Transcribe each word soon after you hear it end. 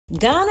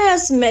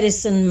Ghana's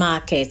medicine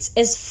market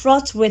is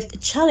fraught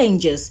with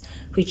challenges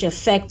which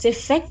affect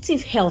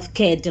effective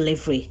healthcare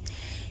delivery.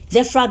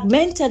 The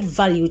fragmented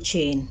value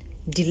chain,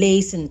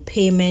 delays in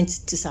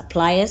payment to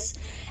suppliers,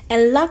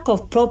 and lack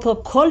of proper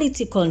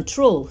quality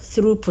control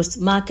through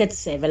post-market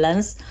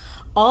surveillance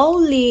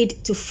all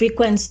lead to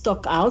frequent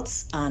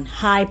stockouts and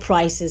high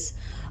prices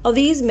of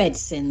these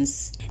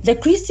medicines. The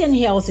Christian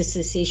Health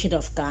Association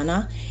of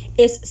Ghana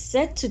is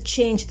set to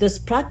change this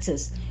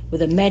practice with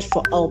the Med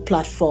for All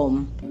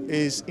platform.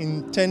 Is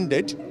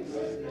intended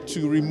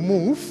to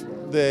remove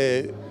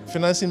the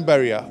financing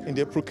barrier in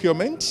the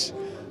procurement,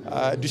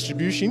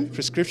 distribution,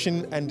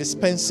 prescription, and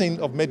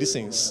dispensing of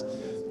medicines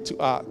to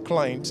our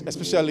clients,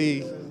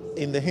 especially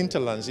in the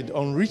hinterlands, in the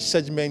unreached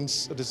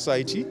segments of the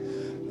society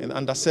and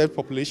underserved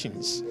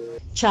populations.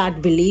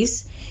 CHAG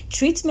believes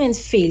treatment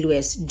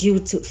failures due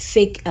to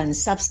fake and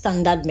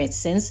substandard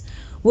medicines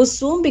will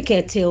soon be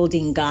curtailed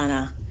in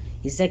Ghana.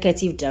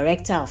 Executive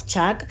Director of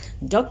CHAG,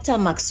 Dr.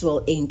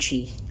 Maxwell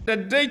Entry. The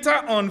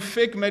data on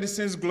fake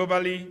medicines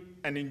globally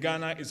and in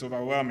Ghana is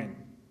overwhelming.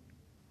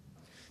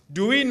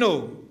 Do we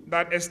know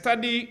that a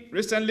study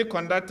recently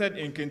conducted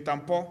in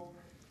Kintampo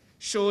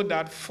showed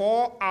that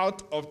 4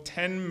 out of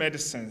 10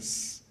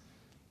 medicines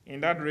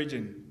in that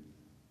region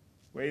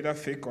were either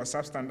fake or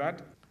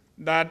substandard?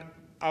 That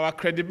our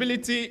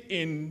credibility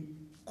in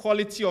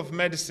quality of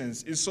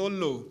medicines is so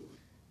low.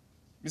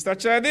 Mr.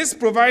 Chair, this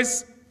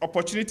provides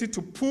opportunity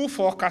to pool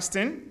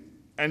forecasting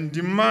and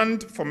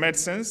demand for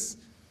medicines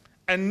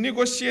and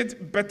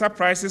negotiate better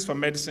prices for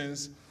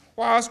medicines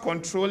whilst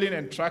controlling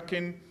and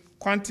tracking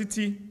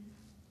quantity,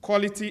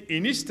 quality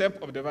in each step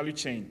of the value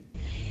chain.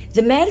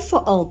 The Med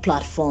for All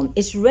platform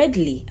is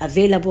readily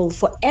available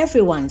for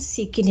everyone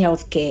seeking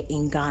healthcare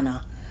in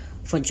Ghana.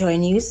 For Joy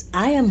News,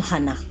 I am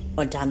Hannah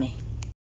Odame.